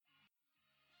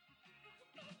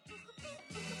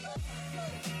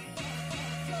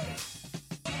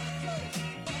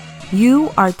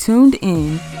You are tuned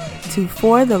in to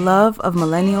For the Love of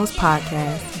Millennials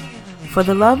podcast. For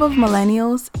the Love of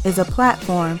Millennials is a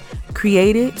platform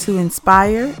created to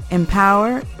inspire,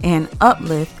 empower, and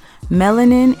uplift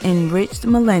melanin-enriched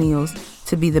millennials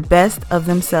to be the best of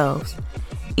themselves.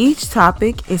 Each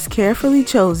topic is carefully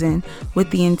chosen with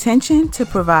the intention to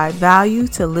provide value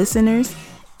to listeners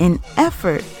in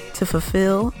effort to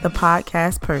fulfill the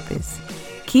podcast purpose.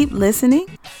 Keep listening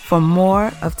for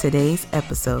more of today's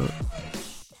episode.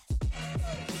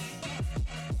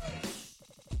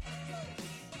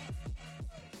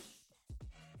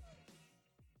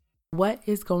 What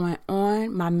is going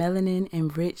on, my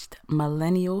melanin-enriched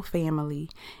millennial family?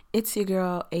 It's your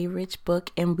girl, A Rich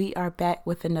Book, and we are back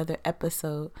with another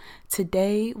episode.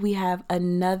 Today, we have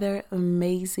another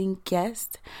amazing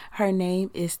guest. Her name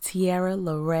is Tiara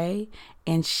Larae,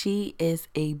 and she is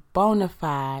a bona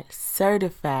fide,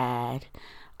 certified,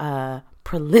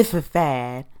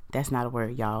 prolifified. That's not a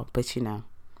word, y'all, but you know,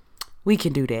 we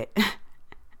can do that.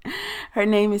 Her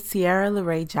name is Tiara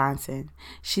Larae Johnson.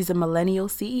 She's a millennial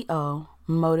CEO,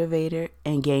 motivator,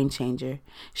 and game changer.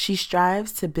 She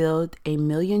strives to build a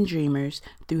million dreamers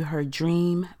through her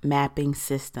dream mapping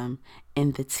system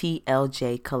in the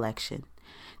TLJ collection.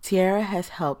 Tiara has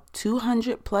helped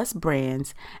 200 plus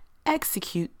brands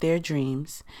execute their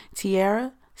dreams.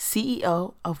 Tiara,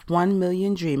 CEO of 1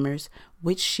 Million Dreamers,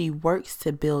 which she works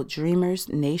to build dreamers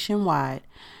nationwide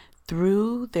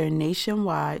through their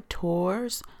nationwide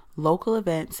tours, local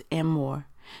events, and more.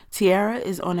 Tiara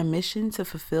is on a mission to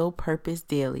fulfill purpose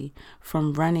daily,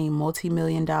 from running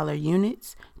multi-million-dollar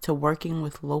units to working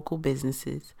with local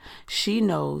businesses. She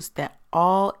knows that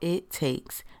all it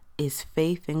takes is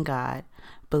faith in God,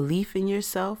 belief in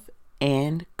yourself,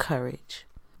 and courage.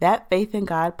 That faith in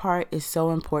God part is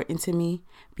so important to me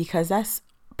because that's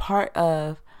part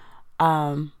of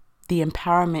the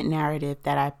empowerment narrative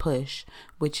that I push,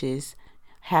 which is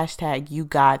hashtag you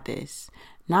got this.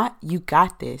 Not you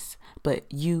got this, but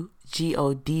you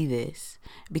God this.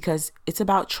 Because it's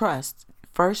about trust.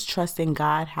 First, trust in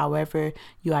God, however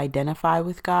you identify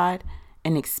with God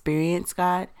and experience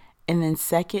God. And then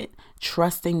second,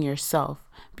 trusting yourself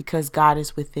because God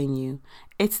is within you.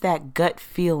 It's that gut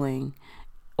feeling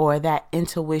or that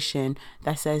intuition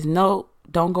that says, no,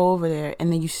 don't go over there.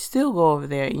 And then you still go over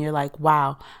there and you're like,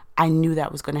 wow, I knew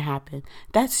that was going to happen.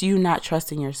 That's you not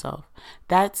trusting yourself.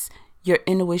 That's your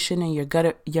intuition and your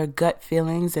gut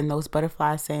feelings and those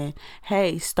butterflies saying,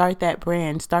 hey, start that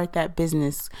brand, start that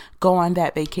business, go on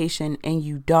that vacation, and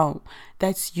you don't.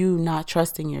 That's you not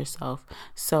trusting yourself.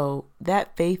 So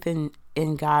that faith in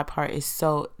God part is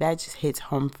that just hits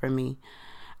home for me.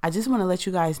 I just want to let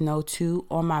you guys know too,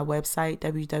 on my website,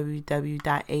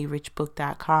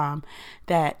 www.arichbook.com,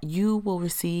 that you will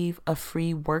receive a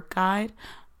free work guide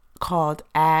called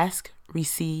Ask,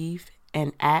 Receive,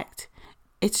 and Act.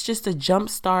 It's just a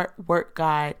jumpstart work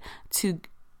guide to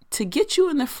get you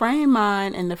in the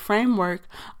mind and the framework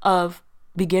of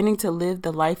beginning to live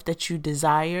the life that you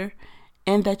desire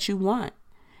and that you want.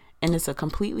 And it's a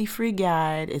completely free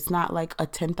guide. It's not like a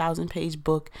 10,000 page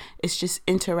book. It's just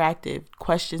interactive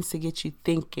questions to get you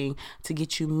thinking, to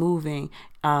get you moving,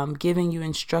 giving you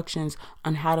instructions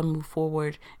on how to move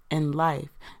forward in life.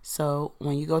 So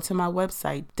when you go to my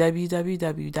website,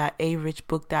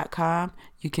 www.arichbook.com,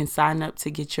 you can sign up to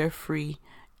get your free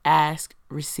Ask,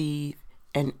 Receive,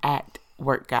 and Act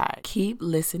work guide. Keep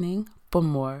listening for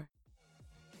more.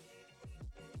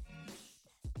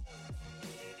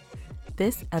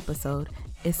 This episode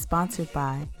is sponsored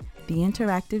by the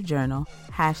interactive journal,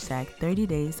 hashtag 30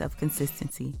 Days of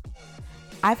Consistency.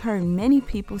 I've heard many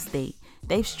people state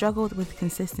they've struggled with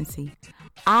consistency.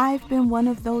 I've been one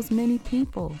of those many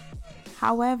people.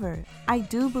 However, I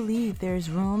do believe there is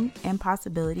room and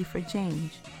possibility for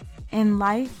change. In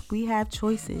life, we have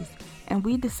choices, and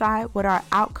we decide what our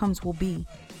outcomes will be.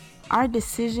 Our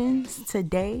decisions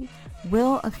today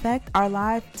will affect our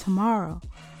life tomorrow.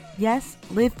 Yes,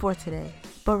 live for today,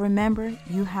 but remember,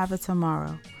 you have a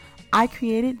tomorrow. I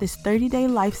created this 30-day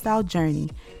lifestyle journey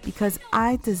because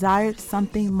I desired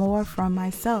something more from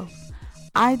myself.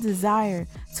 I desire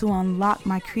to unlock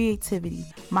my creativity,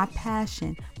 my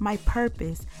passion, my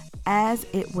purpose. As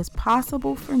it was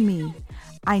possible for me,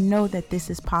 I know that this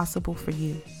is possible for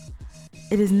you.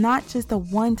 It is not just a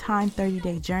one-time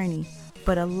 30-day journey,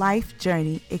 but a life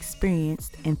journey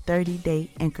experienced in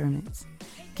 30-day increments.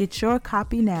 Get your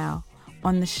copy now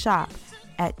on the shop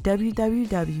at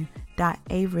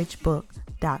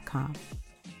www.arichbook.com.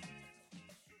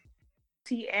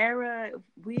 Tiara,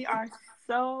 we are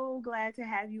so glad to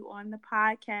have you on the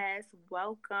podcast.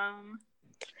 Welcome.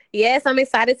 Yes, I'm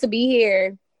excited to be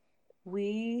here.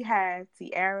 We have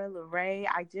Tiara Larae.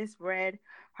 I just read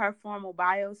her formal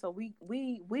bio, so we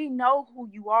know who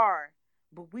you are,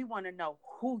 but we want to know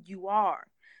who you are.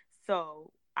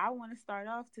 So I want to start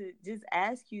off to just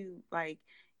ask you, like,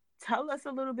 tell us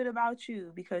a little bit about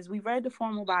you because we read the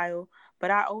formal bio,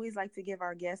 but I always like to give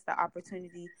our guests the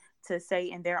opportunity to say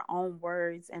in their own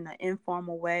words in an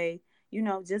informal way,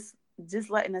 just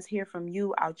letting us hear from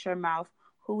you out your mouth.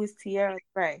 Who is Tiara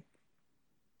Larae?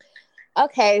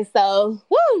 Okay, so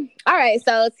woo. All right,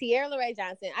 so Tiara Larae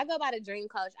Johnson. I go by the Dream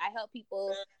Coach. I help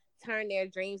people turn their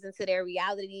dreams into their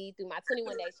reality through my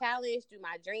 21-day challenge, through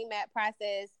my dream map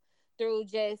process, through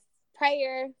just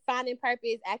prayer, finding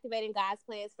purpose, activating God's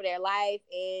plans for their life,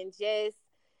 and just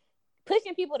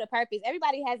pushing people to purpose.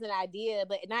 Everybody has an idea,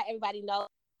 but not everybody knows.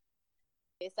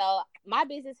 So my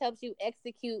business helps you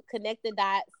execute, connect the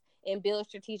dots, and build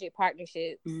strategic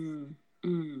partnerships. Mm,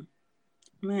 mm.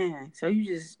 Man, so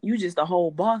you just a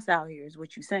whole boss out here is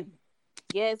what you saying.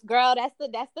 Yes, girl, that's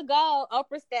the goal.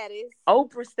 Oprah status.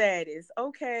 Oprah status.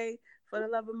 Okay. For the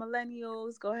love of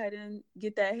millennials, go ahead and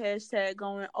get that hashtag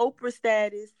going. Oprah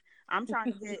status. I'm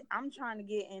trying to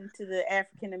get into the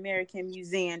African American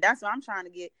Museum. That's what I'm trying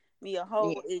to get me a Yeah,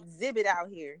 whole exhibit out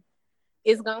here.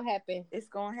 it's gonna happen. It's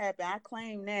gonna happen. I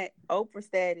claim that Oprah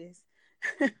status.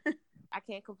 I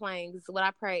can't complain. This is what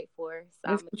I prayed for. So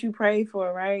That's I'm what you prayed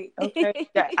for, right? Okay.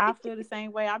 That I feel the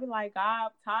same way. I be like, God,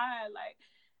 I'm tired.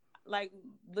 Like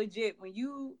legit when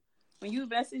you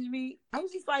messaged me, I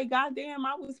was just like, God damn,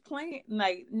 I was playing.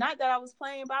 Like, not that I was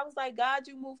playing, but I was like, God,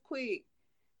 you move quick.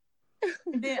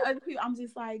 And then other people, I'm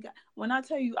just like, when I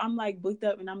tell you I'm like booked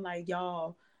up and I'm like,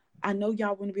 y'all, I know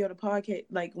y'all want to be on the podcast.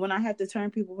 Like when I have to turn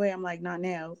people away, I'm like, not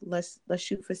now. Let's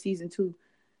shoot for season 2.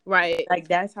 right. Like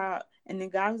that's how. And then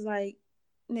God was like,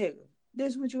 nigga,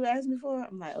 this what you asked me for?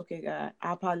 I'm like, okay, God,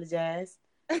 I apologize.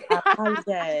 I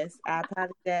apologize.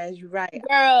 You're right.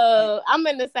 Girl, I'm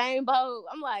in the same boat.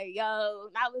 I'm like, yo,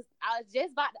 I was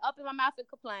just about to open my mouth and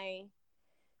complain,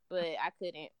 but I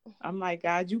couldn't. I'm like,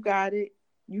 God, you got it.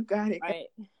 You got it. Right.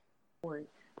 God.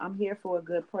 I'm here for a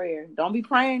good prayer. Don't be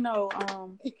praying no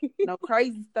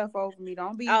crazy stuff over me.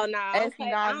 Don't be Oh no, I don't asking play.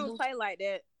 I God to don't move. play like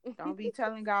that. Don't be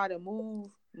telling God to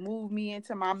move me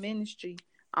into my ministry.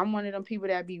 I'm one of them people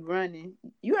that be running.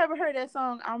 You ever heard that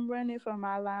song? I'm running for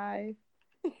my life.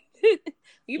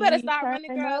 You better start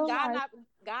running, girl. Eternal life.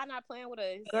 God not playing with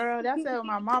us. Girl, that's what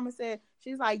my mama said.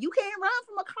 She's like, you can't run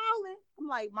from a calling. I'm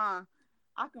like, Mom,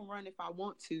 I can run if I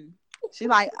want to. She's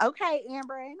like, okay,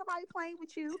 Amber, ain't nobody playing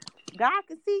with you. God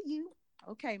can see you.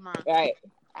 Okay, Mom. Right.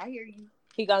 I hear you.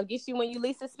 He gonna get you when you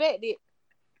least expect it.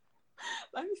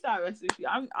 Let me start messing with you.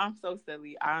 I'm so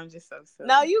silly. I'm just so silly.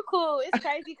 No, you cool. It's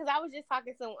crazy because I was just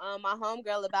talking to my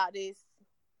homegirl about this.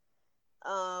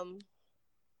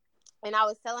 And I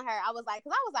was telling her, I was like,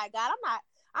 God,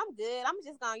 I'm good. I'm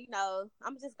just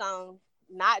gonna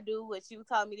not do what you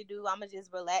told me to do. I'm gonna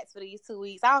just relax for these 2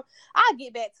 weeks. I'll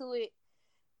get back to it.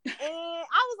 And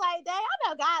I was like, dang, I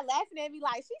know God laughing at me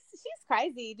like she's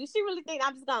crazy. Do she really think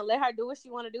I'm just gonna let her do what she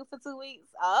want to do for 2 weeks?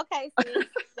 Oh, okay, sis.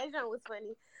 That joke was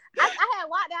funny. I had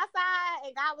walked outside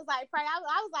and God was like, pray. I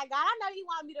was like, God, I know you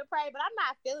want me to pray, but I'm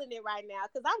not feeling it right now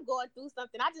because I'm going through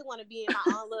something. I just want to be in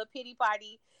my own little pity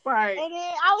party. Right. And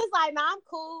then I was like, nah, I'm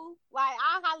cool. Like,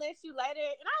 I'll holler at you later.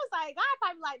 And I was like, God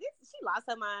probably like, she lost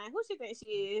her mind. Who she think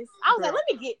she is? I was like, let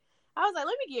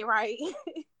me get right.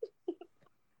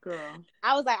 Girl.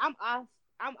 I was like, I'm off,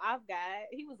 God.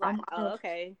 He was like, oh,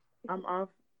 okay. I'm off.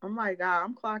 I'm like, God,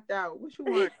 I'm clocked out. What you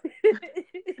want?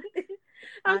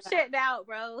 I'm shut out,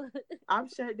 bro. I'm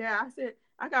shut down. I said,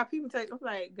 I got people I'm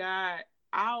like, God,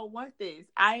 I don't want this.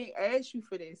 I ain't asked you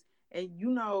for this. And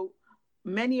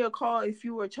many are called if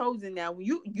you were chosen. Now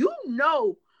you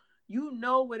know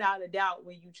without a doubt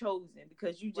when you chosen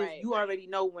because you already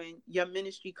know when your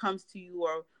ministry comes to you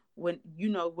or when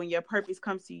when your purpose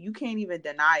comes to you. You can't even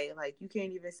deny it. Like you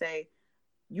can't even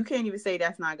say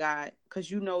that's not God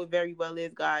because you know it very well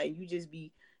is God. And you just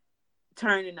be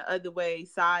turning the other way,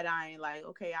 side eyeing, like,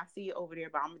 okay, I see it over there,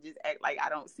 but I'm gonna just act like I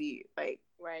don't see it. Like,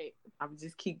 right. I'm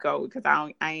just keep going because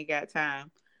I ain't got time.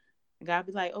 And God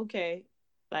be like, okay.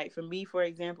 Like for me, for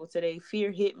example, today fear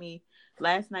hit me.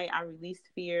 Last night I released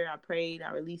fear. I prayed.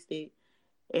 I released it,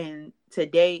 and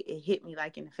today it hit me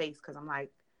like in the face because I'm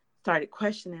like started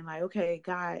questioning, like, okay,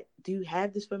 God, do you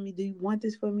have this for me? Do you want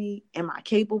this for me? Am I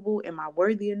capable? Am I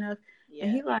worthy enough? Yeah.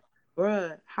 And he like,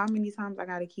 bruh, how many times I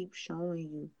gotta keep showing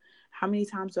you? How many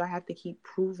times do I have to keep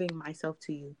proving myself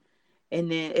to you? And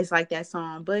then it's like that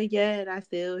song, but yet I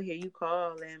still hear you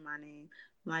calling my name.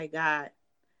 I'm like, God,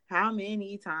 how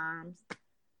many times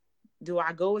do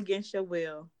I go against your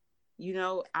will?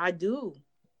 I do.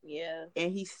 Yeah.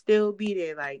 And he still be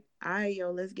there like, all right,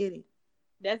 yo, let's get it.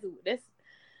 That's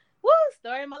woo,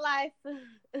 story of my life.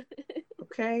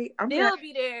 Okay? I'm Still like,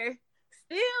 be there.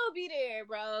 Still be there,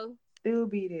 bro. still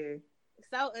be there.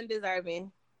 So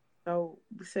undeserving. So,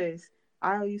 sis,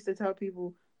 I used to tell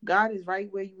people, God is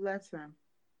right where you left him.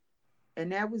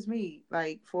 And that was me.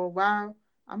 Like, for a while,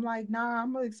 I'm like, nah,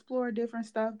 I'm going to explore different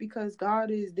stuff because God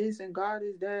is this and God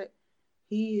is that.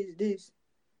 He is this.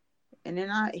 And then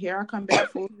I come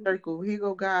back full circle. Here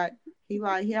go God. He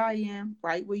like, here I am,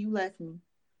 right where you left me.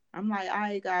 I'm like, all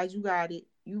right, guys, you got it.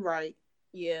 You right.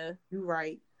 Yeah. You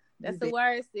right. You That's the did.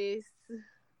 word, sis.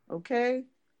 Okay?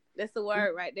 That's the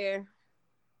word right there.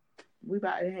 We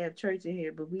about to have church in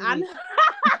here, but we I ain't. know.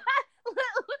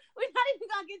 We're not even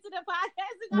gonna get to the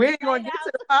podcast. We're We gonna ain't gonna fade get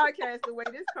to out. the podcast the way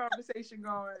this conversation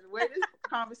going. The way this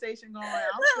conversation going,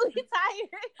 Look, we tired.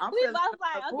 I'm We feeling both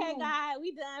like, a okay, move. God,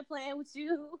 we done playing with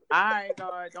you. All right,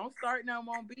 God, don't start nothing,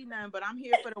 won't be nothing. But I'm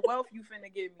here for the wealth you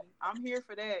finna give me. I'm here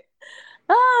for that.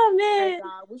 Oh Hey, man.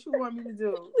 God, what you want me to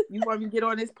do? You want me to get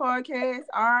on this podcast?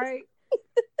 All right.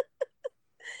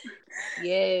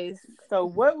 Yes.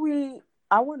 So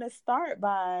I want to start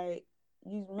by,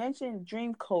 you mentioned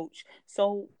dream coach.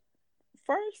 So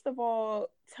first of all,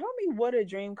 tell me what a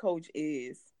dream coach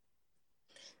is.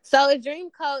 So a dream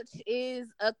coach is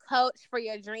a coach for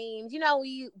your dreams. You know,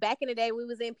 we back in the day we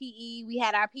was in PE, we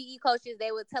had our PE coaches,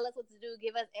 they would tell us what to do,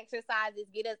 give us exercises,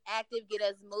 get us active, get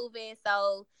us moving.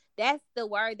 So that's the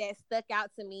word that stuck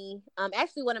out to me.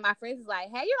 Actually one of my friends was like,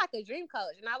 hey, you're like a dream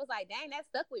coach. And I was like, dang, that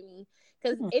stuck with me.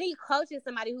 Because Hmm. any coach is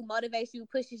somebody who motivates you,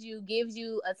 pushes you, gives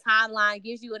you a timeline,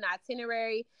 gives you an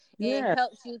itinerary, and Yeah,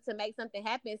 helps you to make something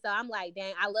happen. So I'm like,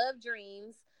 dang, I love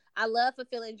dreams. I love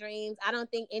fulfilling dreams. I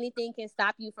don't think anything can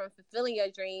stop you from fulfilling your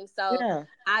dreams. So yeah,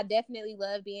 I definitely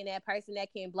love being that person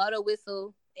that can blow the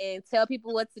whistle and tell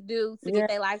people what to do to get yeah,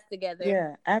 their lives together.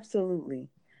 yeah, absolutely,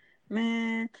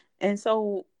 man. And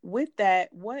so with that,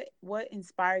 what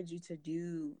inspired you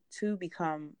to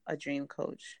become a dream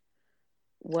coach?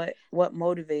 What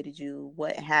motivated you?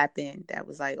 What happened that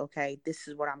was like, okay, this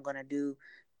is what I'm gonna do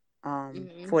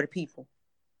Mm-hmm. for the people?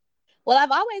 Well,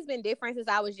 I've always been different since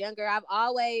I was younger. I've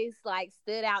always like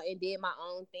stood out and did my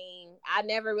own thing. I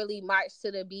never really marched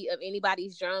to the beat of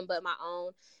anybody's drum but my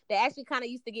own. That actually kind of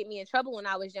used to get me in trouble when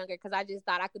I was younger because I just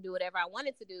thought I could do whatever I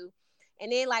wanted to do.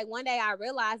 And then like one day I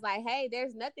realized like, hey,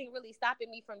 there's nothing really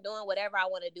stopping me from doing whatever I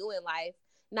want to do in life.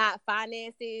 Not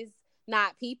finances,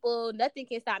 not people, nothing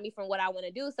can stop me from what I want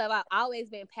to do. So I've always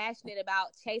been passionate about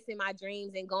chasing my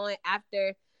dreams and going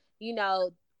after, you know,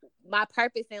 my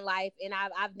purpose in life, and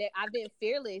I've been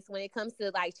fearless when it comes to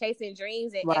like chasing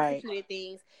dreams and Right, executing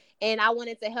things, and I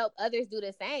wanted to help others do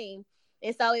the same.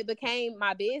 And so it became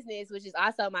my business, which is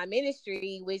also my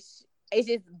ministry, which is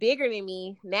just bigger than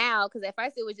me now, because at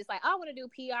first it was just like, oh, I want to do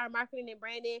PR, marketing, and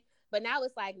branding, but now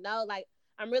it's like, no, like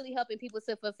I'm really helping people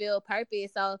to fulfill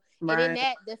purpose. So, and in right.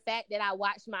 that, the fact that I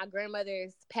watched my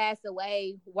grandmothers pass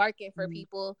away working for Mm.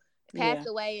 people, Yeah. passed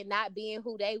away and not being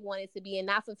who they wanted to be and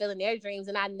not fulfilling their dreams.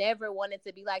 And I never wanted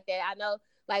to be like that. I know,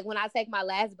 like, when I take my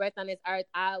last breath on this earth,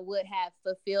 I would have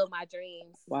fulfilled my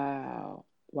dreams. Wow.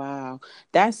 Wow.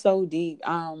 That's so deep.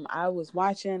 I was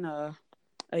watching a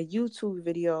YouTube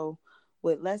video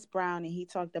with Les Brown, and he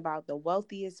talked about the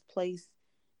wealthiest place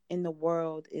in the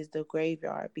world is the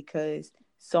graveyard because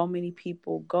so many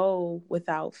people go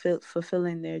without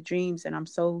fulfilling their dreams. And I'm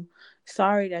so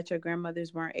sorry that your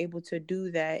grandmothers weren't able to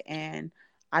do that. And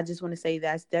I just want to say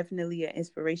that's definitely an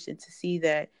inspiration to see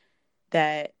that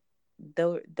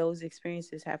those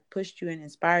experiences have pushed you and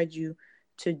inspired you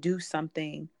to do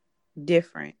something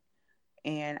different.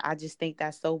 And I just think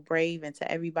that's so brave. And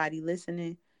to everybody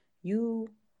listening, you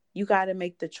you got to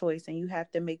make the choice and you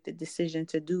have to make the decision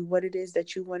to do what it is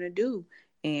that you want to do.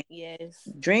 And Yes.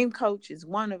 dream coach is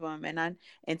one of them. And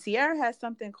Tiara has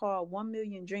something called 1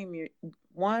 million dreamers.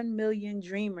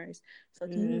 So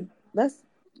can Mm-hmm. you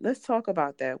let's talk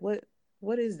about that.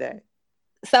 What is that?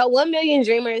 So 1 million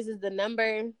dreamers is the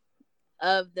number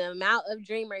of the amount of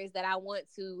dreamers that I want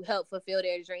to help fulfill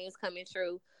their dreams coming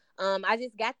true. I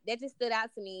just got that just stood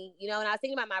out to me, you know. And I was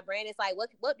thinking about my brand. It's like, what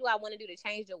do I want to do to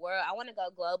change the world? I want to go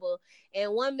global,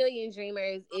 and 1 million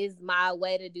dreamers is my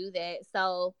way to do that.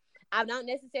 So I don't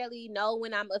necessarily know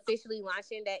when I'm officially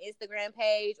launching that Instagram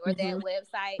page or that Mm-hmm.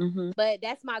 website, Mm-hmm. but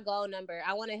that's my goal number.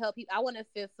 I want to help people. I want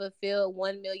to fulfill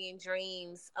 1 million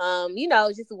dreams. You know,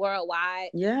 just worldwide.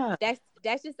 Yeah.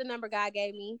 That's just the number God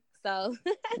gave me. So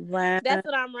Wow. that's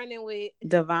what I'm running with.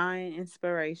 Divine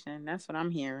inspiration. That's what I'm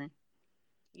hearing.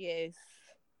 Yes.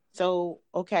 So,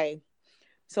 okay.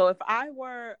 So if I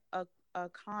were a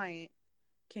client,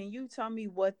 can you tell me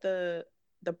what the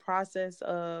process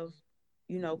of,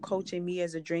 coaching me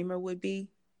as a dreamer would be?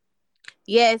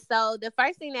 Yeah, so the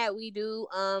first thing that we do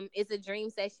is a dream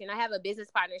session. I have a business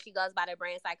partner. She goes by the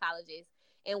brand psychologist.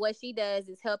 And what she does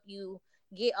is help you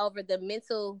get over the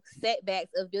mental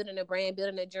setbacks of building a brand,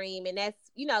 building a dream. And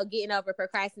that's, getting over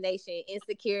procrastination,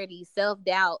 insecurity,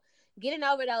 self-doubt, getting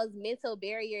over those mental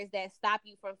barriers that stop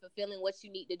you from fulfilling what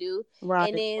you need to do. And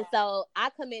Right. then so I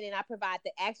come in and I provide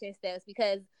the action steps,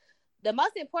 because the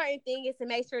most important thing is to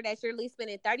make sure that you're at least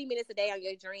spending 30 minutes a day on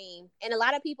your dream. And a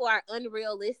lot of people are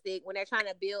unrealistic when they're trying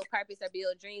to build purpose or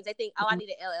build dreams. They think, oh, I need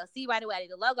an LLC right away. I need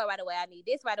a logo right away. I need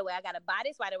this right away. I got to buy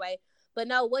this right away. But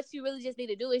no, what you really just need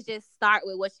to do is just start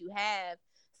with what you have.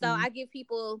 So Mm-hmm. I give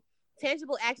people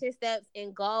tangible action steps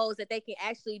and goals that they can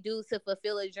actually do to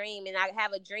fulfill a dream. And I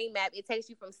have a dream map. It takes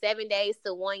you from 7 days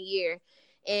to 1 year.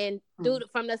 And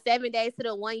from the 7 days to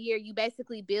the 1 year, you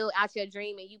basically build out your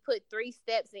dream, and you put 3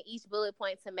 steps in each bullet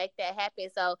point to make that happen.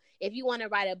 So if you want to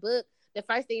write a book, the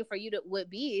first thing for you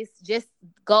would be is just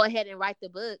go ahead and write the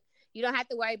book. You don't have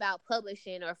to worry about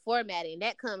publishing or formatting.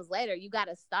 That comes later. You got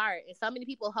to start. And so many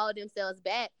people hold themselves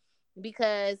back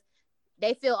because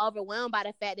they feel overwhelmed by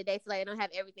the fact that they feel like they don't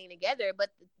have everything together. But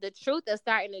the truth of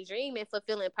starting a dream and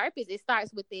fulfilling purpose, it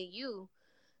starts within you.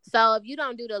 So if you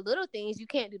don't do the little things, you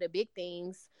can't do the big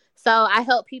things. So I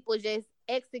help people just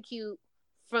execute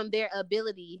from their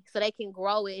ability so they can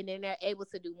grow it, and then they're able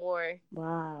to do more.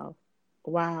 Wow.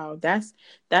 Wow, that's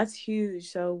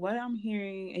huge. So what I'm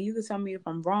hearing, and you can tell me if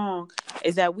I'm wrong,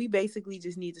 is that we basically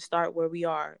just need to start where we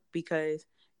are, because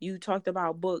you talked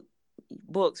about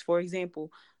books, for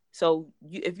example. So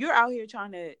if you're out here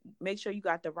trying to make sure you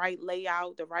got the right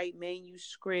layout, the right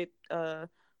manuscript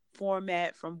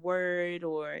format from Word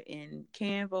or in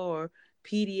Canva or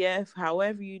PDF,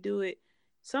 however you do it,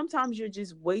 sometimes you're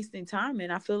just wasting time,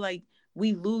 and I feel like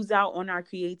we lose out on our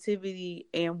creativity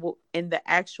and the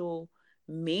actual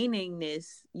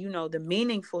meaningness, the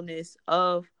meaningfulness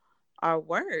of our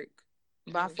work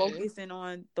by Mm-hmm. focusing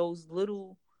on those,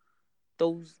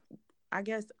 I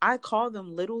guess I call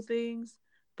them little things,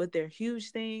 but they're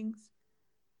huge things.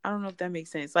 I don't know if that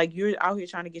makes sense. Like, you're out here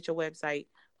trying to get your website,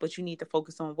 but you need to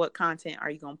focus on what content are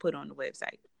you going to put on the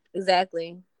website.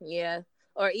 Exactly. Yeah.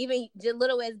 Or even just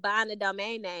little as buying a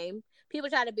domain name. People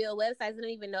try to build websites and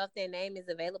don't even know if their name is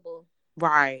available.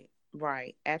 Right,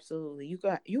 right, absolutely.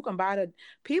 You can buy the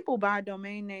people buy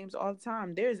domain names all the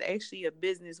time. There's actually a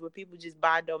business where people just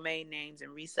buy domain names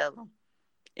and resell them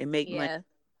and make money. Yeah.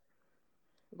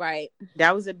 Right.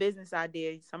 That was a business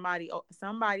idea. Somebody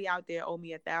out there owe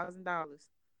me $1,000.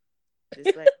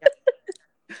 Just like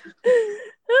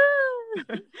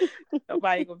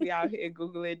nobody gonna be out here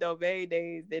googling domain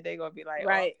names. Then they gonna be like, "Oh,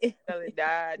 Right. selling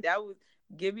died. That was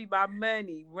give me my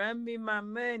money, run me my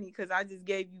money, because I just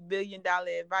gave you $1 billion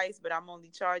advice, but I'm only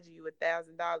charging you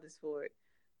 $1,000 for it.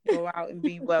 Go out and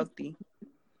be wealthy."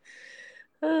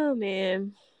 Oh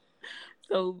man.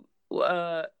 So,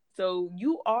 uh, so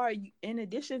you are, in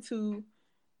addition to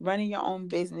running your own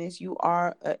business, you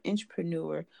are an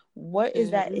entrepreneur. What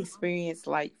is that Mm-hmm. experience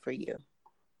like for you?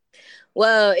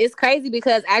 Well, it's crazy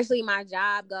because actually my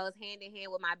job goes hand in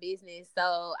hand with my business.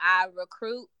 So I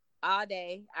recruit all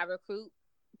day. I recruit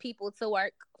people to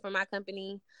work for my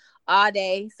company all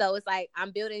day. So it's like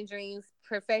I'm building dreams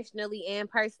professionally and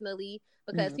personally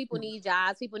because people Mm-hmm. need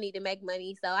jobs, people need to make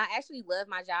money. So I actually love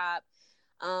my job.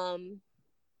 Um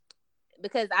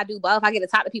because I do both. I get to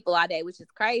talk to people all day, which is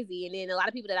crazy. And then a lot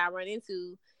of people that I run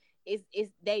into is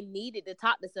they needed to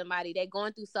talk to somebody. They're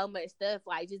going through so much stuff,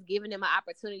 like just giving them an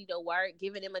opportunity to work,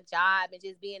 giving them a job, and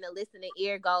just being a listening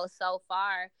ear goes so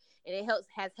far. And it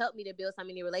has helped me to build so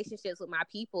many relationships with my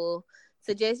people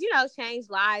to just, change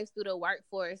lives through the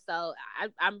workforce. So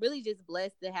I'm really just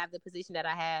blessed to have the position that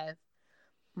I have.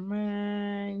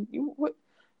 Man,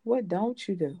 what don't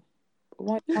you do?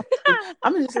 What don't you do?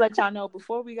 I'm gonna just let y'all know,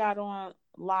 before we got on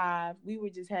live, we were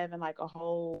just having like a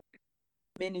whole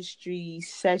ministry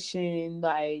session,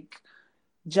 like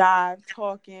jive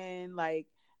talking, like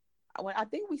when I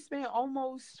think we spent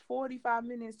almost 45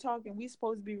 minutes talking. We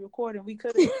supposed to be recording. We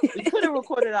could have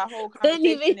recorded our whole couldn't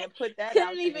even conversation and put that couldn't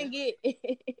out even there. get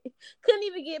couldn't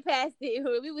even get past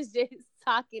it. We was just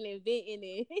talking and venting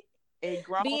and And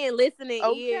grown, being listening ears,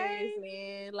 okay,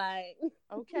 man. Like,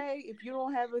 okay. If you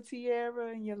don't have a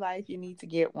Tiara in your life, you need to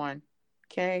get one.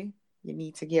 Okay, you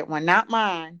need to get one. Not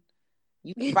mine.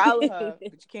 You can follow her,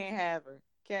 but you can't have her.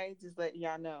 Okay, just letting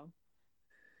y'all know.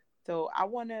 So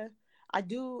I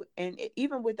do, and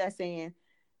even with that saying,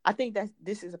 I think that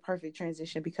this is a perfect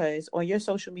transition, because on your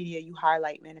social media you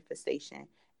highlight manifestation,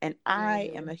 and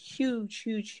I am hmm a huge,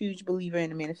 huge, huge believer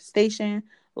in the manifestation,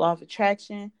 law of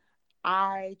attraction.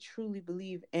 I truly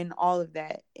believe in all of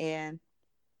that, and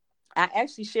I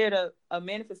actually shared a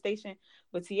manifestation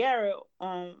with Tiara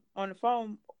on the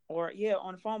phone,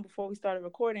 on the phone before we started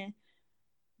recording.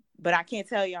 But I can't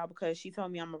tell y'all because she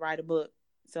told me I'm gonna write a book.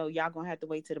 So y'all gonna have to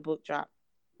wait till the book drop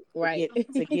to Right.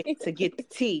 get the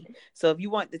tea. So if you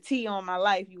want the tea on my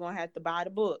life, you're gonna have to buy the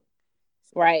book.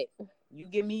 Right. You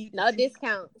give me No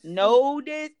discounts. No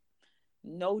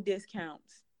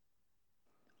discounts.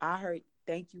 I heard.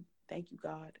 Thank you,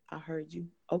 God. I heard you.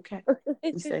 Okay,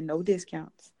 you said no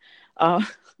discounts. Uh,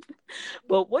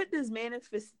 but what does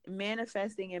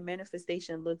manifesting and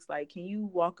manifestation looks like? Can you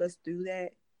walk us through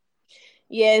that?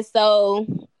 Yeah, so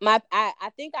I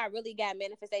think I really got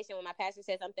manifestation when my pastor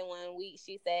said something one week.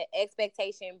 She said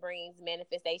expectation brings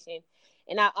manifestation.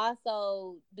 And I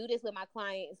also do this with my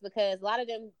clients because a lot of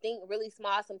them think really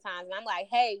small sometimes. And I'm like,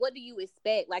 hey, what do you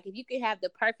expect? Like if you could have the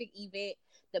perfect event,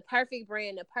 the perfect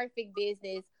brand, the perfect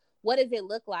business, what does it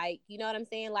look like? You know what I'm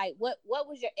saying? Like what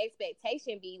would your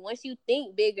expectation be? Once you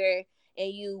think bigger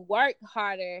and you work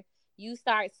harder, you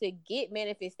start to get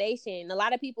manifestation. A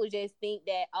lot of people just think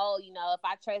that, oh, if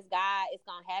I trust God, it's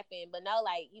gonna happen. But no,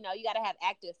 like, you gotta have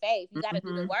active faith. You gotta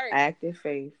do the work. Active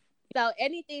faith. So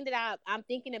anything that I'm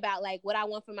thinking about, like what I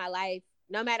want for my life,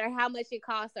 no matter how much it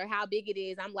costs or how big it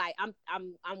is, I'm like,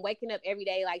 I'm waking up every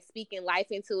day like speaking life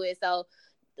into it. So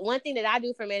one thing that I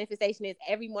do for manifestation is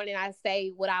every morning I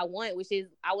say what I want, which is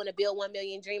I want to build 1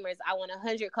 million dreamers. I want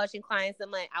 100 coaching clients a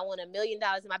month. I want $1 million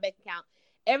in my bank account.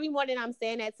 Every morning I'm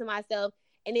saying that to myself,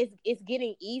 and it's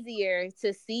getting easier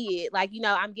to see it. Like,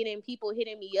 I'm getting people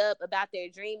hitting me up about their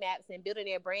dream maps and building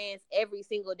their brands every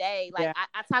single day. Like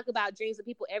I talk about dreams with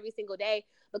people every single day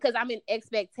because I'm in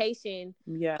expectation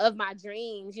of my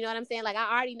dreams. You know what I'm saying? Like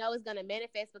I already know it's gonna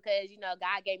manifest because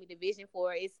God gave me the vision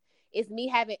for it. It's me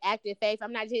having active faith.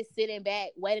 I'm not just sitting back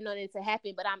waiting on it to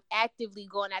happen, but I'm actively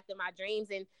going after my dreams.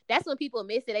 And that's when people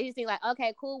miss it. They just think like,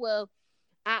 okay, cool. Well,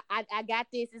 I got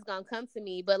this. It's going to come to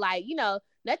me. But like,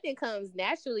 nothing comes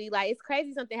naturally. Like it's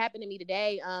crazy. Something happened to me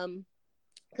today.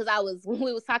 Cause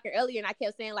we was talking earlier and I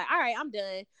kept saying like, all right, I'm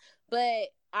done. But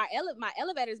my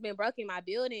elevator's been broken in my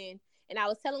building. And I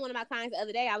was telling one of my clients the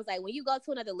other day, I was like, when you go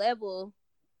to another level,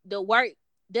 the work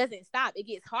doesn't stop. It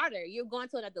gets harder. You're going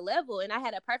to another level. And I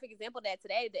had a perfect example of that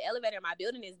today. The elevator in my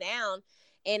building is down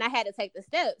and I had to take the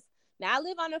steps. Now I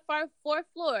live on the fourth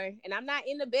floor and I'm not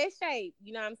in the best shape.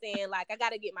 You know what I'm saying? Like I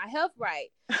got to get my health right.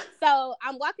 So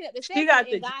I'm walking up the steps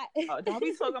and God. Don't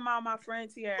be talking about my friend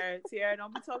Tiara. Tiara,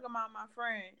 don't be talking about my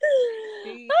friend.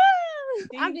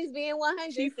 I'm just being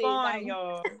 100. She fine,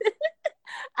 y'all.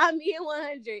 I'm being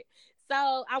 100.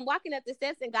 So I'm walking up the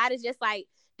steps and God is just like,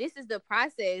 this is the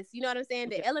process. You know what I'm saying?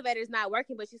 The elevator's not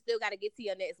working, but you still got to get to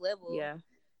your next level. Yeah.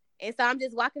 And so I'm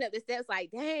just walking up the steps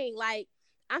like, dang, like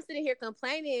I'm sitting here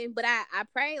complaining, but I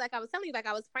prayed, like I was telling you, like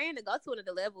I was praying to go to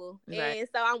another level. Right. And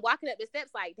so I'm walking up the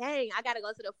steps like, dang, I got to go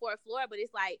to the fourth floor. But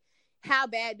it's like, how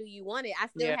bad do you want it? I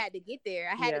still had to get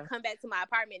there. I had to come back to my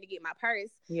apartment to get my purse.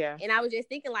 Yeah. And I was just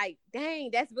thinking like, dang,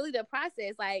 that's really the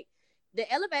process. Like, the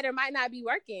elevator might not be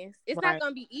working. It's not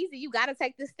going to be easy. You got to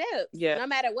take the steps. Yeah. No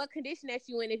matter what condition that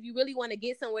you in, if you really want to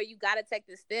get somewhere, you got to take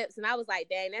the steps. And I was like,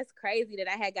 dang, that's crazy that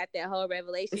I had got that whole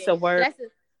revelation. It's a word.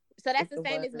 So that's the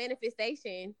same as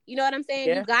manifestation. You know what I'm saying?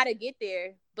 Yeah. You got to get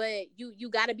there, but you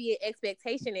got to be in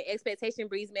expectation, and expectation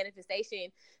breeds manifestation.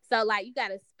 So like you got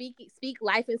to speak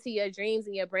life into your dreams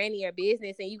and your brand and your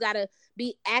business, and you got to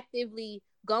be actively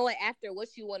going after what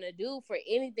you want to do for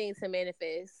anything to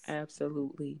manifest.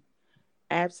 Absolutely.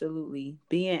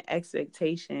 Be in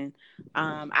expectation.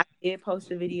 I did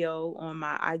post a video on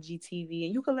my IGTV,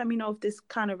 and you can let me know if this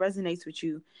kind of resonates with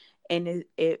you. And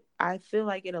I feel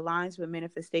like it aligns with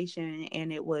manifestation,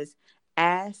 and it was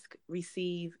ask,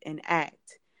 receive, and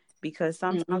act. Because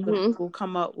sometimes when people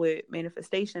come up with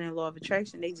manifestation and law of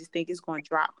attraction, they just think it's going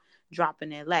to drop in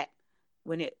their lap.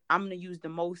 I'm going to use the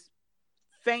most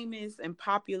famous and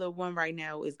popular one right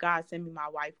now is God send me my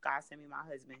wife, God send me my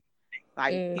husband.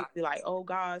 Like people be like, oh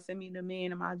God, send me the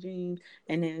man of my dreams.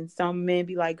 And then some men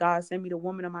be like, God, send me the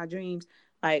woman of my dreams.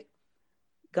 Like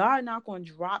God not gonna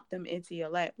drop them into your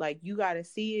lap. Like you gotta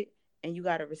see it and you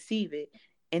gotta receive it.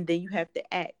 And then you have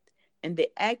to act. And the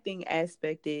acting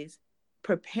aspect is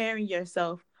preparing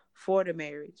yourself for the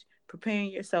marriage,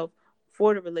 preparing yourself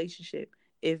for the relationship.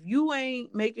 If you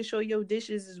ain't making sure your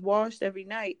dishes is washed every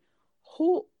night,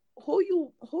 who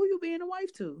you being a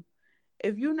wife to?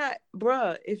 If you're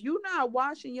not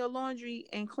washing your laundry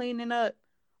and cleaning up,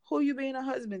 who you being a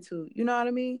husband to? You know what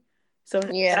I mean? So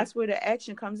that's where the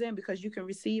action comes in, because you can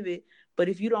receive it. But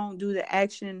if you don't do the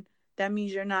action, that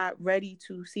means you're not ready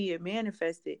to see it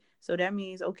manifested. So that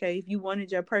means, okay, if you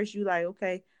wanted your purse, you like,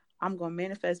 okay, I'm going to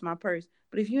manifest my purse.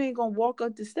 But if you ain't going to walk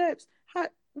up the steps,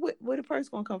 Where the purse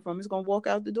gonna come from? It's gonna walk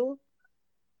out the door?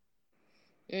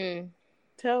 Mm.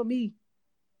 Tell me.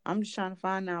 I'm just trying to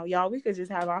find out. Y'all, we could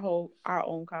just have our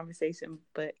own conversation,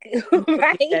 but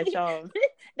Right? that y'all.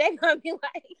 They're gonna be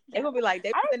like, They're gonna be like, they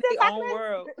I'm was in still their talking own about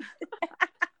world.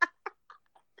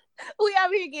 we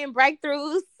over here getting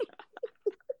breakthroughs.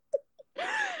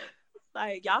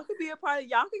 Like, y'all could be a part of,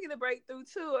 y'all could get a breakthrough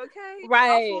too, okay?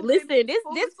 Right. Listen, this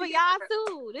for together. y'all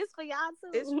too. This for y'all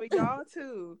too. It's for y'all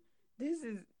too. This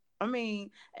is, I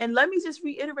mean, and let me just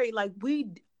reiterate, like,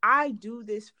 I do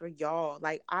this for y'all.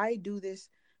 Like, I do this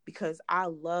because I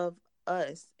love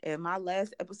us. And my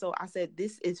last episode, I said,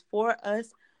 this is for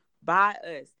us, by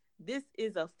us. This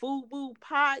is a FUBU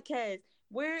podcast.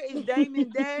 Where is Damon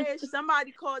Dash?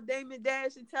 Somebody call Damon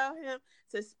Dash and tell him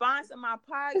to sponsor my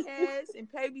podcast and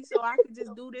pay me so I can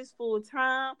just do this full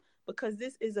time, because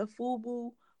this is a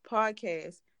FUBU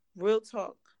podcast. Real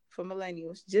talk for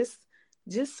millennials.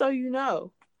 Just so you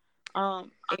know.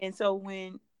 And so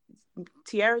when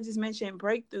Tiara just mentioned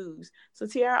breakthroughs, so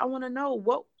Tiara, I want to know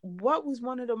what was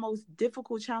one of the most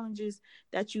difficult challenges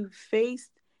that you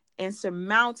faced and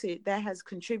surmounted that has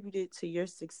contributed to your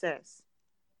success?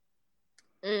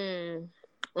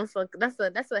 That's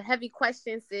a heavy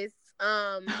question, sis.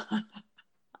 I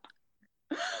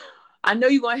know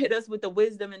you're gonna hit us with the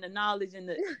wisdom and the knowledge and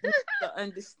the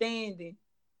understanding.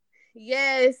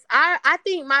 Yes, I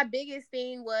think my biggest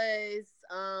thing was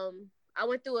I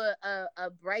went through a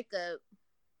breakup.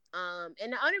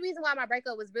 And the only reason why my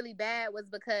breakup was really bad was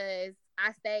because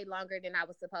I stayed longer than I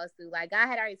was supposed to. Like, God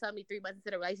had already told me 3 months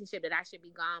into the relationship that I should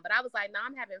be gone, but I was like, no,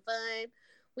 I'm having fun.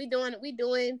 We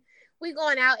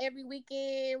going out every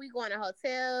weekend. We going to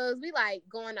hotels. We like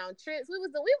going on trips. We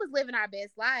was living our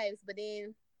best lives, but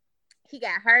then he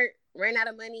got hurt, ran out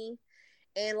of money,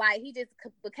 and like he just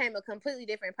became a completely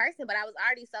different person. But I was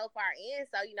already so far in,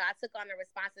 so I took on the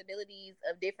responsibilities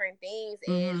of different things,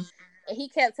 and he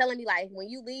kept telling me, like, when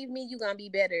you leave me, you gonna be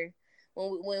better.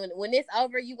 When it's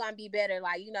over, you gonna be better.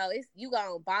 Like, it's you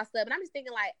gonna boss up. And I'm just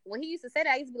thinking, like, when he used to say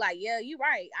that, I used to be like, yeah, you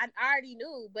right. I already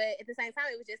knew, but at the same time,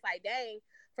 it was just like, dang,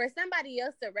 for somebody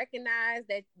else to recognize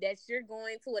that you're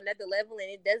going to another level and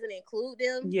it doesn't include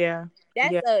them. Yeah.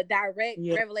 That's a direct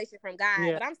Yeah. revelation from God.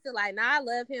 Yeah. But I'm still like, nah, I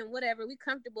love him. Whatever. We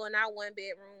comfortable in our one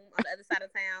bedroom on the other side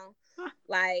of town.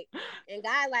 Like, and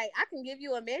God, like, I can give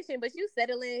you a mansion, but you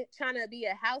settling trying to be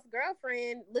a house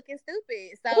girlfriend looking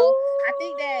stupid. So Ooh. I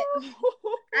think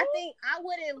I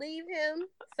wouldn't leave him.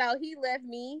 So he left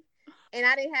me. And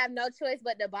I didn't have no choice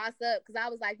but to boss up, because I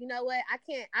was like, you know what?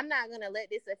 I'm not going to let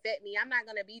this affect me. I'm not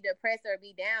going to be depressed or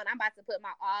be down. I'm about to put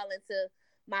my all into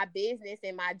my business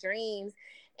and my dreams.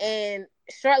 And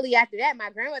shortly after that, my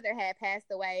grandmother had passed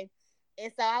away.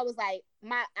 And so I was like,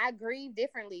 I grieve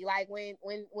differently. Like when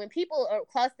people are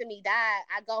close to me died,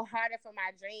 I go harder for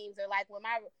my dreams. Or like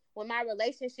when my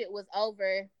relationship was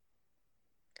over,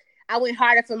 I went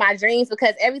harder for my dreams,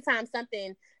 because every time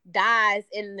something dies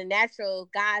in the natural,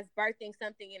 God's birthing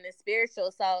something in the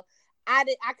spiritual. So I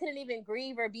couldn't even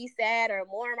grieve or be sad or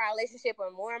mourn my relationship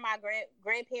or mourn my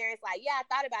grandparents. Like, yeah, I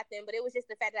thought about them, but it was just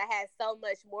the fact that I had so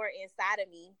much more inside of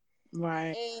me.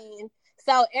 Right. And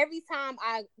so every time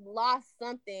I lost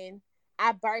something,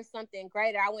 I birthed something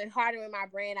greater. I went harder in my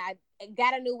brand. I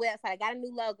got a new website. I got a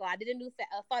new logo. I did a new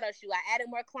photo shoot. I added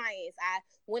more clients. I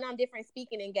went on different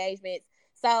speaking engagements.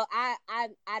 So I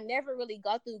never really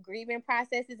go through grieving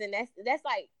processes, and that's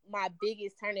like my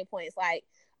biggest turning points. Like,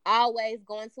 always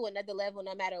going to another level,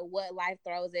 no matter what life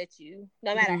throws at you,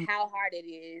 no matter how hard it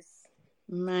is.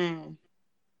 Man,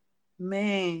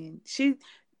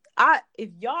 if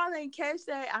y'all ain't catch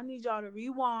that, I need y'all to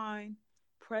rewind,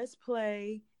 press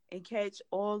play, and catch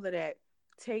all of that.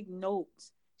 Take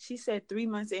notes. She said 3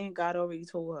 months in, God already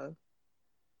told her.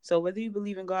 So whether you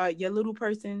believe in God, your little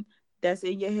person that's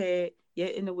in your head, your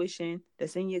intuition,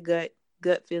 that's in your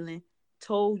gut feeling,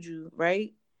 told you,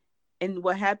 right? And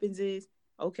what happens is,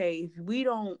 okay, if we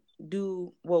don't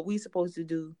do what we supposed to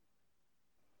do,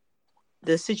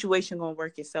 the situation gonna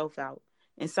work itself out.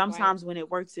 And sometimes when it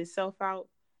works itself out,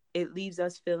 it leaves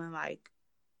us feeling like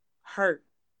hurt.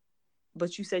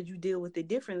 But you said you deal with it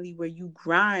differently, where you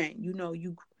grind.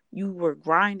 You were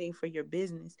grinding for your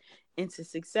business into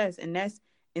success, and that's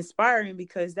inspiring,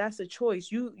 because that's a choice.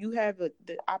 You have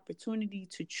the opportunity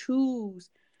to choose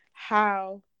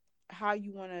how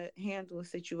you want to handle a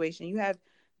situation. You have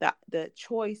the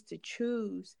choice to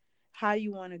choose how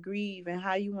you want to grieve and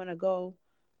how you want to go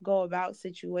about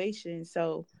situations.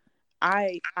 So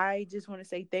I just want to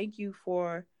say thank you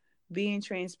for being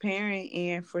transparent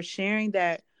and for sharing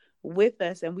that with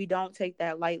us, and we don't take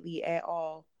that lightly at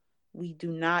all. We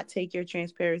do not take your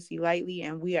transparency lightly,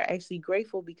 and we are actually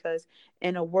grateful because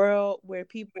in a world where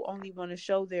people only want to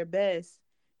show their best,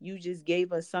 you just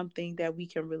gave us something that we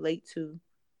can relate to,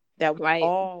 that we Right.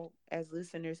 all as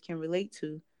listeners can relate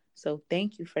to. So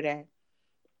thank you for that.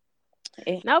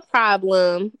 Eh, No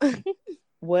problem.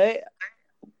 what?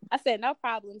 I said no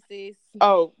problem, sis.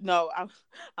 Oh no,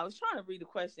 I was trying to read the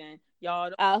question. Y'all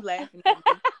don't Oh. be laughing at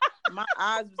me. My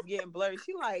eyes was getting blurry.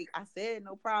 She like, I said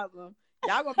no problem.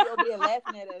 Y'all gonna be over there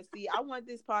laughing at us. See, I want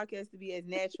this podcast to be as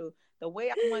natural. The way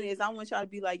I want it is I want y'all to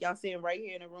be like y'all sitting right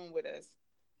here in the room with us.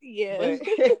 Yeah. But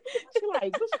she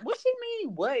like, what she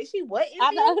mean? What? She what in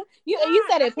I me? know you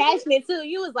said it passionate too.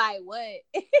 You was like,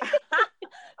 what?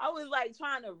 I was like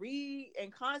trying to read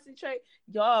and concentrate.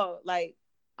 Y'all, like,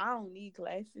 I don't need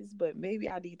glasses, but maybe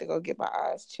I need to go get my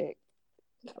eyes checked.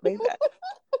 Maybe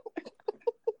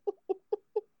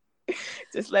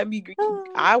just let me.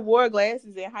 I wore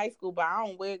glasses in high school, but I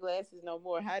don't wear glasses no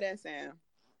more. How that sound?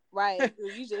 Right.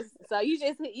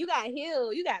 You got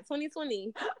healed. You got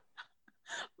 2020.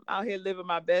 Out here living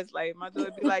my best life. My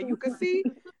daughter be like, you can see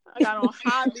I got on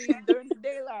high beams during the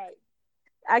daylight.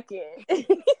 I can't.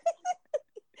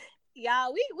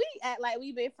 Y'all, we act like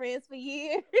we've been friends for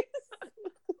years.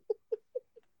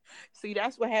 See,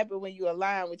 that's what happened when you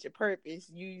align with your purpose.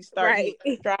 You start Right.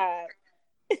 hitting stride.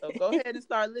 So go ahead and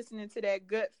start listening to that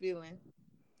gut feeling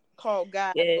called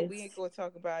God. But we Yes. ain't gonna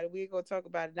talk about it. We ain't gonna talk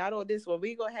about it. Not on this one.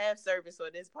 We gonna have service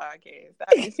on this podcast. Not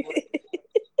this one.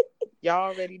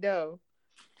 Y'all already know.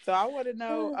 So I want to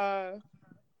know.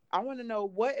 I want to know,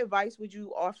 what advice would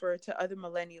you offer to other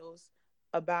millennials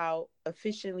about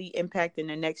efficiently impacting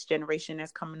the next generation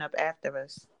that's coming up after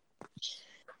us?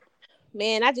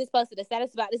 Man, I just posted a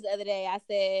status about this the other day. I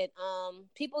said,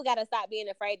 people gotta stop being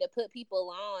afraid to put people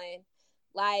on.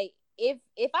 Like, if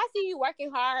I see you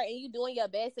working hard and you doing your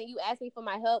best and you ask me for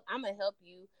my help, I'm gonna help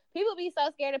you. People be so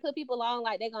scared to put people on,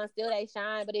 like they're gonna steal their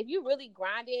shine. But if you really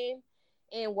grinding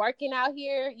and working out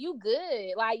here, you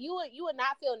good. Like you would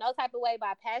not feel no type of way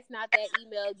by passing out that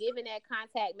email, giving that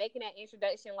contact, making that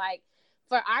introduction. Like,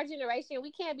 for our generation,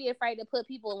 we can't be afraid to put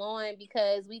people on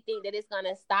because we think that it's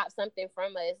gonna stop something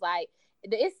from us. Like,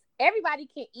 it's everybody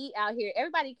can eat out here.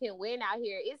 Everybody can win out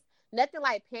here. It's nothing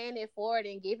like paying it forward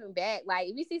and giving back. Like,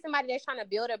 if you see somebody that's trying to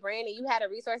build a brand and you had the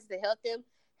resources to help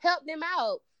them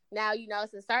out. Now,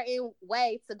 it's a certain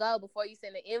way to go before you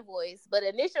send an invoice. But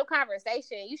initial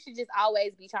conversation, you should just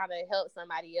always be trying to help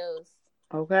somebody else.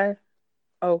 Okay.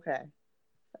 Okay.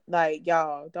 Like,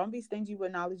 y'all, don't be stingy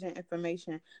with knowledge and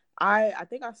information. I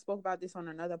think I spoke about this on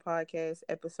another podcast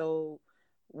episode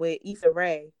with Issa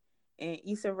Rae. And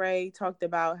Issa Rae talked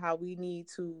about how we need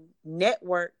to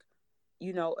network,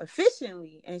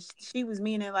 efficiently. And she was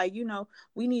meaning, like,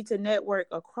 we need to network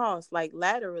across, like,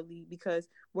 laterally, because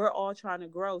we're all trying to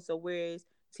grow. So whereas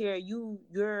Tiara,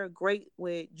 you're great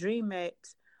with DreamX,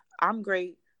 I'm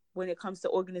great when it comes to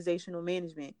organizational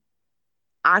management.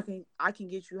 I can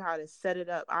get you how to set it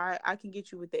up. I can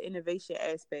get you with the innovation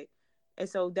aspect. And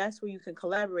so that's where you can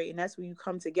collaborate, and that's where you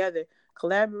come together.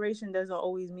 Collaboration doesn't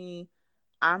always mean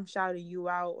I'm shouting you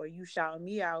out or you shouting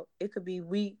me out. It could be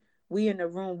we in the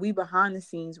room, we behind the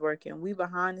scenes working, we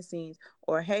behind the scenes.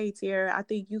 Or, hey Tiara, I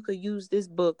think you could use this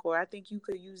book, or I think you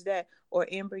could use that, or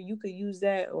Amber, you could use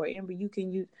that, or Amber, you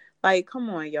can use, like, come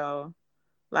on, y'all.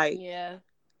 Like, Yeah.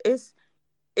 it's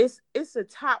a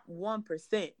top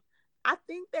 1%. I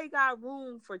think they got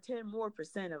room for 10 more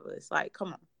percent of us. Like,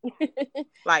 come on.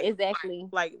 Like, Exactly.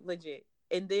 like legit.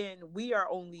 And then we are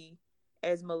only,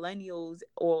 as millennials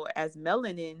or as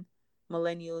melanin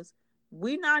millennials,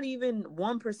 we not even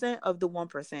 1% of the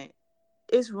 1%.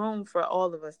 It's room for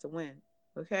all of us to win.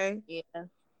 Okay? Yeah.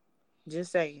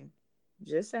 Just saying.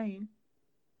 Just saying.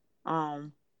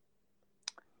 Um,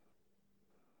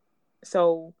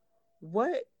 so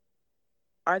what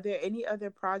are there any other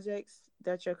projects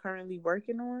that you're currently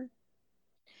working on?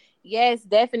 Yes,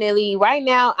 definitely. Right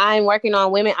now, I'm working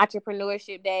on Women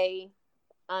Entrepreneurship Day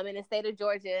in the state of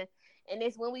Georgia. And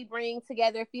it's when we bring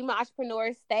together female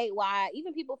entrepreneurs statewide.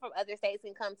 Even people from other states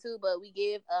can come too, but we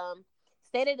give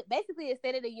basically a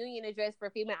State of the Union address for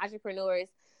female entrepreneurs.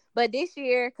 But this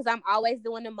year, because I'm always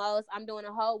doing the most, I'm doing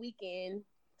a whole weekend.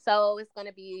 So it's going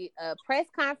to be a press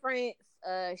conference,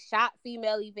 a shop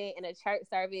female event, and a church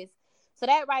service. So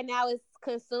that right now is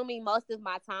consuming most of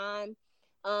my time.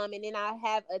 And then I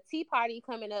have a tea party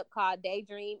coming up called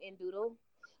Daydream and Doodle,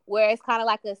 where it's kind of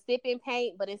like a sip and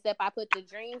paint, but instead I put the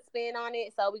dream spin on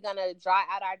it. So we're gonna draw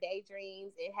out our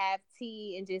daydreams and have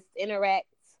tea and just interact.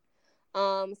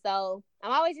 So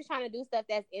I'm always just trying to do stuff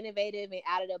that's innovative and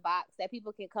out of the box that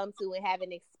people can come to and have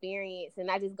an experience, and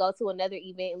not just go to another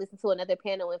event and listen to another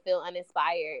panel and feel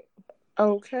uninspired.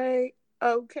 Okay.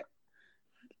 Okay.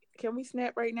 Can we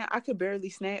snap right now? I could barely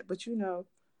snap, but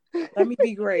let me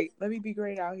be great. Let me be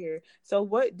great out here. So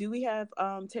what do we have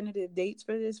tentative dates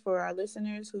for this for our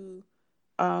listeners who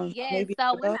Yes, maybe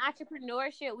so to go? Women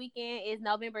Entrepreneurship Weekend is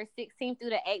November 16th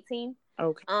through the 18th.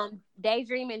 Okay.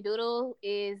 Daydream and Doodle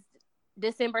is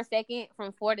December 2nd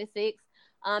from 4 to 6.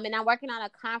 And I'm working on a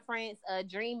conference, a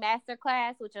Dream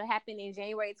Masterclass, which will happen in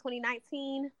January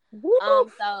 2019. Woo!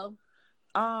 So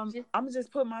just I'm gonna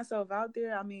just put myself out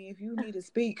there. I mean, if you need a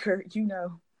speaker,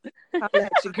 holla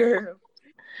at your girl.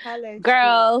 Holla at your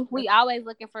girl, girl. we always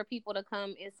looking for people to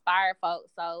come inspire folks.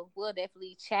 So we'll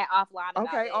definitely chat offline about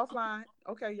Okay, that. offline.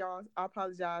 Okay, y'all. I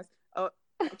apologize.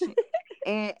 Action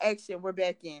and action. We're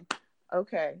back in.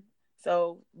 Okay,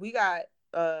 so we got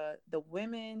the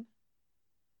Women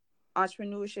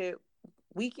Entrepreneurship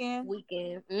Weekend.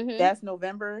 Weekend. Mm-hmm. That's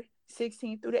November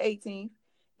 16th through the 18th.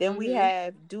 Then we Mm-hmm.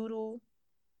 have Doodle,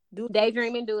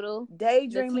 Daydream and Doodle, the tea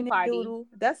Daydreaming and party. Doodle.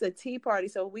 That's a tea party,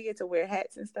 so we get to wear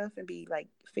hats and stuff and be like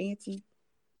fancy.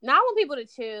 Now I want people to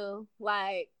chill,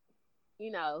 like,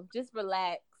 just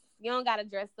relax. You don't gotta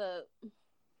dress up.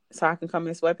 So I can come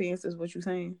in sweatpants, is what you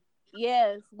saying?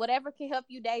 Yes, whatever can help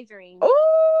you daydream.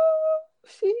 Oh,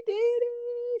 she did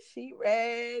it. She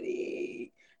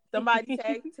ready. Somebody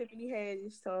tag Tiffany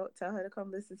Haddish. Tell her to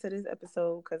come listen to this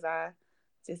episode because I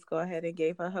just go ahead and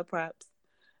gave her props.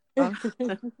 Um,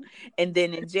 and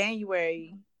then in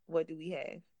January, what do we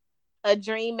have? A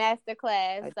dream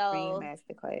masterclass. A dream So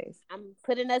masterclass. I'm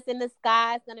putting us in the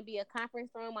sky. It's gonna be a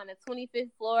conference room on the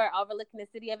 25th floor, overlooking the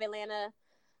city of Atlanta.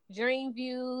 Dream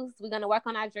views. We're gonna work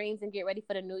on our dreams and get ready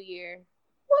for the new year.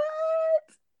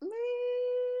 What? Man.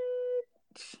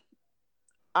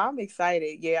 I'm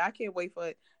excited. Yeah, I can't wait for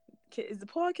it. Is the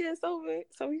podcast over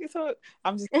so we can talk?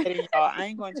 I'm just kidding, y'all. I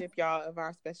ain't gonna jip y'all of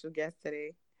our special guest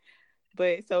today.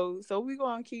 But so we're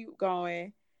gonna keep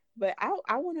going. But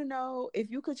I want to know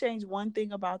if you could change one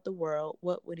thing about the world,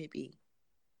 what would it be?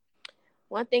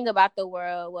 One thing about the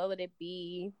world, what would it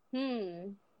be?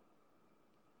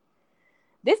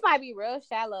 This might be real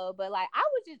shallow, but like I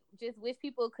would just wish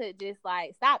people could just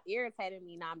like stop irritating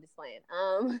me. No, I'm just playing.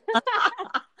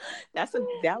 That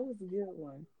was a good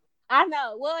one. I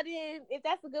know. Well, then, if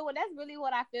that's a good one, that's really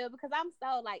what I feel because I'm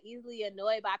so like easily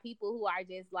annoyed by people who are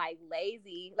just like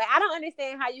lazy. Like I don't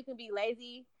understand how you can be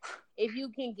lazy if you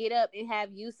can get up and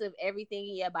have use of everything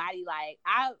in your body. Like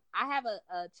I have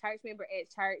a church member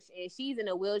at church and she's in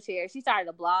a wheelchair. She started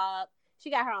a blog. She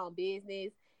got her own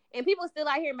business, and people still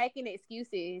out here making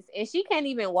excuses, and she can't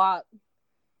even walk.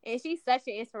 And she's such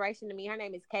an inspiration to me. Her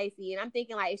name is Casey. And I'm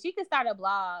thinking, like, if she could start a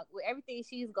blog with everything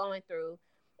she's going through,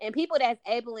 and people that's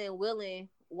able and willing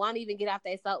won't even get off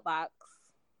their soapbox.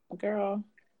 Girl,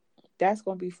 that's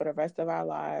gonna be for the rest of our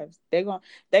lives. They gonna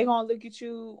look at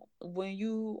you when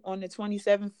you on the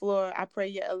 27th floor. I pray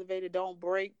your elevator don't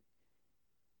break.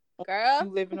 Girl.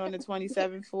 You living on the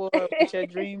 27th floor with your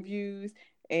dream views,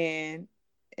 and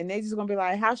they just gonna be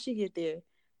like, how she get there?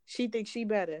 She thinks she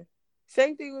better.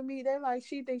 Same thing with me. They're like,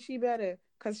 she thinks she better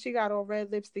because she got on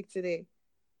red lipstick today.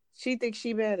 She thinks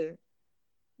she better.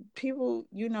 People,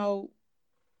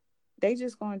 they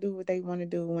just gonna do what they want to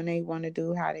do when they want to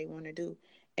do how they want to do,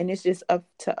 and it's just up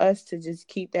to us to just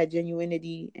keep that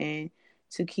genuinity and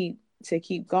to keep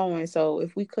going. So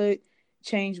if we could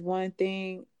change one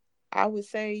thing, I would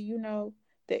say,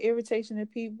 the irritation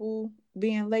of people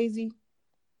being lazy.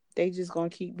 They just gonna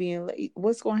keep being late.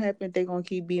 What's gonna happen if they gonna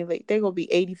keep being late? They gonna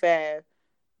be 85.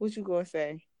 What you gonna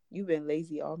say? You've been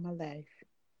lazy all my life.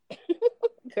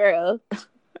 Girl.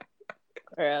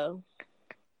 Girl.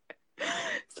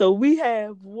 So we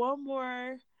have one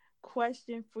more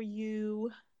question for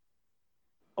you.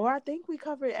 Or I think we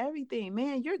covered everything.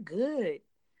 Man, you're good.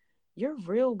 You're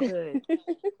real good.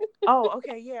 Oh,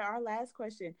 okay. Yeah, our last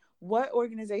question. What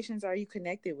organizations are you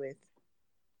connected with?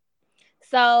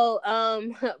 So,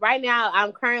 right now,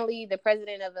 I'm currently the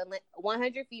president of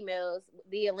 100 Females,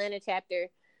 the Atlanta chapter,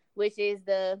 which is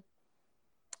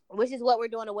what we're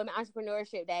doing a Women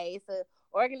Entrepreneurship Day. It's an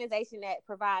organization that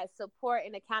provides support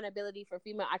and accountability for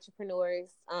female entrepreneurs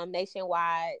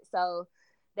nationwide. So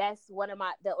that's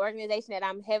the organization that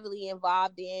I'm heavily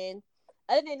involved in.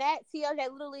 Other than that,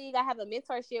 TLJ Little League, I have a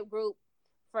mentorship group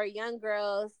for young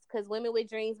girls because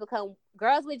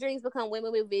girls with dreams become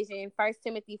women with vision. 1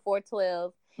 Timothy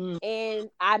 4:12. And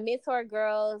I mentor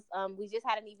girls. We just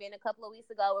had an event a couple of weeks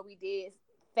ago where we did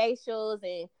facials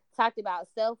and talked about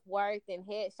self-worth and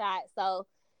headshots. So,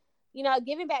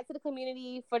 giving back to the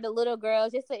community for the little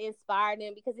girls just to inspire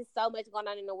them because there's so much going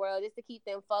on in the world, just to keep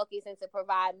them focused and to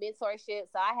provide mentorship.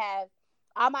 So I have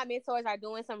all my mentors are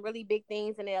doing some really big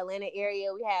things in the Atlanta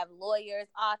area. We have lawyers,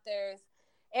 authors,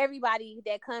 everybody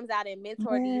that comes out and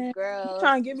mentor these girls. You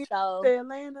trying to get me so, to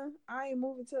Atlanta? I ain't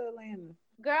moving to Atlanta.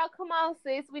 Girl, come on,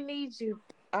 sis. We need you.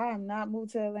 I am not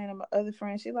moved to Atlanta. My other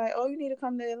friend, she like, oh, you need to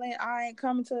come to Atlanta. I ain't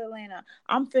coming to Atlanta.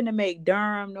 I'm finna make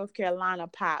Durham, North Carolina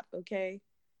pop, okay?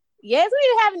 Yes, we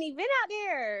need to have an event out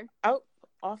there. Oh,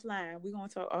 offline. We're going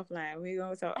to talk offline.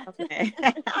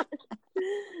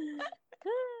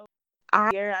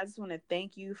 I just want to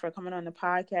thank you for coming on the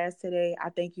podcast today.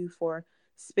 I thank you for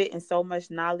spitting so much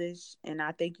knowledge, and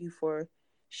I thank you for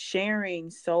sharing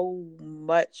so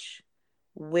much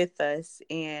with us.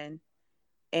 And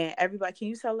everybody, can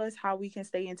you tell us how we can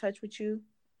stay in touch with you?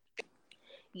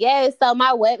 Yes, so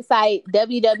my website,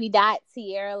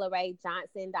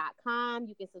 www.tiaralaraejohnson.com.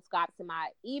 You can subscribe to my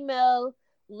email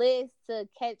list to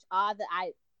catch all the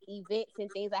events and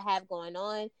things I have going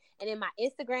on. And then my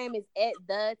Instagram is at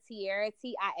the Tiara,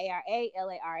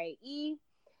 TIARALARAE.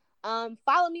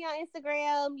 Follow me on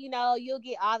Instagram. You know, you'll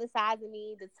get all the sides of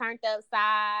me, the turned up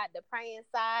side, the praying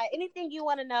side. Anything you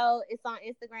want to know, it's on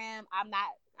Instagram. I'm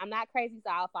not crazy,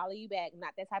 so I'll follow you back. I'm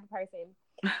not that type of person.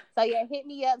 So yeah, hit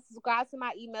me up, subscribe to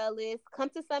my email list, come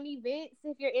to some events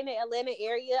if you're in the Atlanta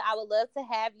area. I would love to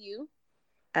have you.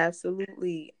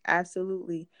 Absolutely.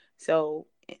 So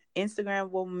Instagram,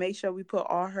 will make sure we put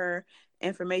all her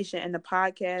information in the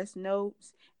podcast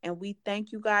notes. And we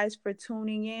thank you guys for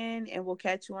tuning in, and we'll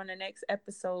catch you on the next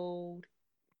episode.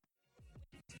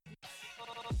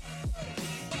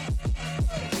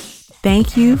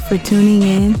 Thank you for tuning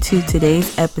in to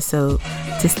today's episode.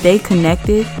 To stay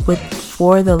connected with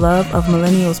For the Love of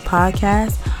Millennials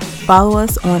podcast, follow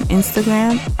us on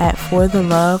Instagram at For the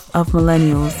Love of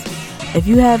Millennials. If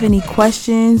you have any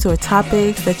questions or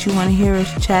topics that you want to hear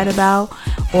us chat about,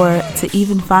 or to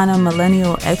even find a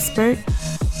millennial expert,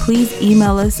 please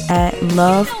email us at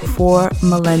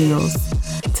loveformillennials.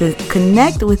 To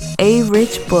connect with A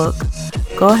Rich Book,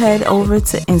 go ahead over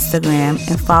to Instagram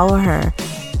and follow her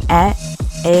at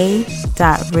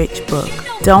a.richbook.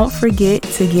 Don't forget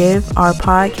to give our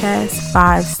podcast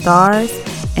 5 stars,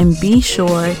 and be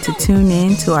sure to tune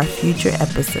in to our future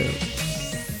episodes.